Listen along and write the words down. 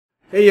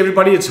Hey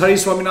everybody, it's Hari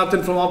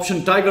Swaminathan from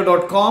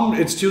OptionTiger.com.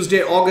 It's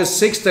Tuesday,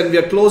 August 6th and we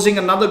are closing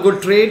another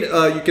good trade.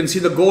 You can see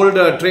the gold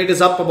trade is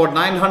up about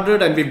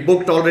 900 and we've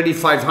booked already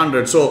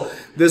 500. So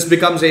this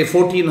becomes a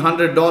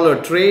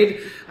 $1,400 trade.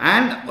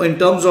 And in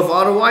terms of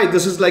ROI,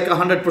 this is like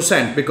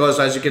 100% because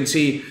as you can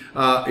see,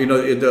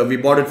 we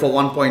bought it for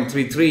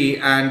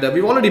 1.33 and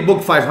we've already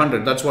booked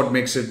 500. That's what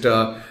makes it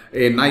a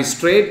nice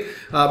trade.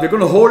 We're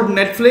going to hold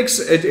Netflix.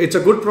 It's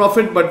a good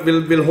profit, but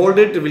we'll hold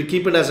it. We'll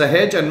keep it as a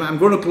hedge. And I'm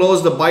going to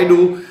close the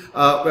Baidu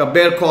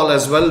bear call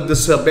as well.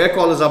 This bear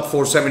call is up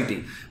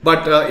 470.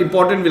 But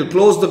important, we'll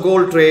close the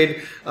gold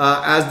trade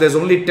as there's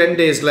only 10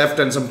 days left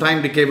and some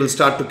time decay will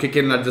start to kick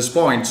in at this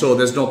point. So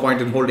there's no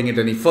point in holding it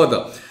any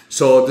further.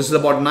 So this is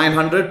about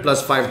 900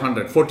 plus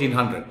 500,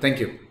 1400.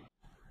 Thank you.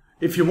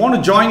 If you want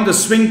to join the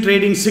Swing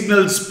Trading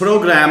Signals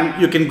program,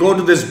 you can go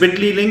to this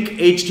bit.ly link,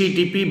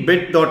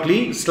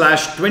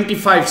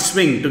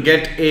 http:/25swing to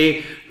get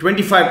a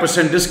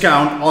 25%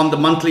 discount on the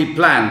monthly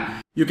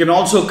plan. You can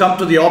also come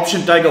to the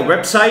Option Tiger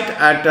website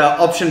at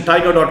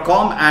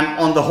OptionTiger.com, and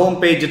on the home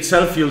page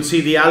itself, you'll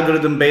see the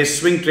algorithm-based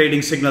Swing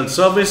Trading Signals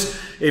service.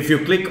 If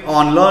you click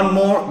on Learn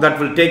More, that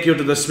will take you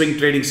to the Swing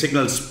Trading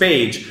Signals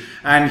page.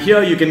 And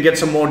here you can get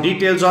some more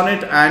details on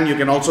it, and you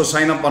can also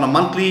sign up on a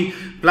monthly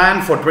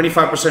plan for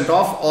 25%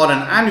 off or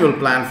an annual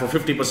plan for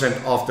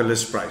 50% off the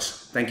list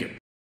price. Thank you.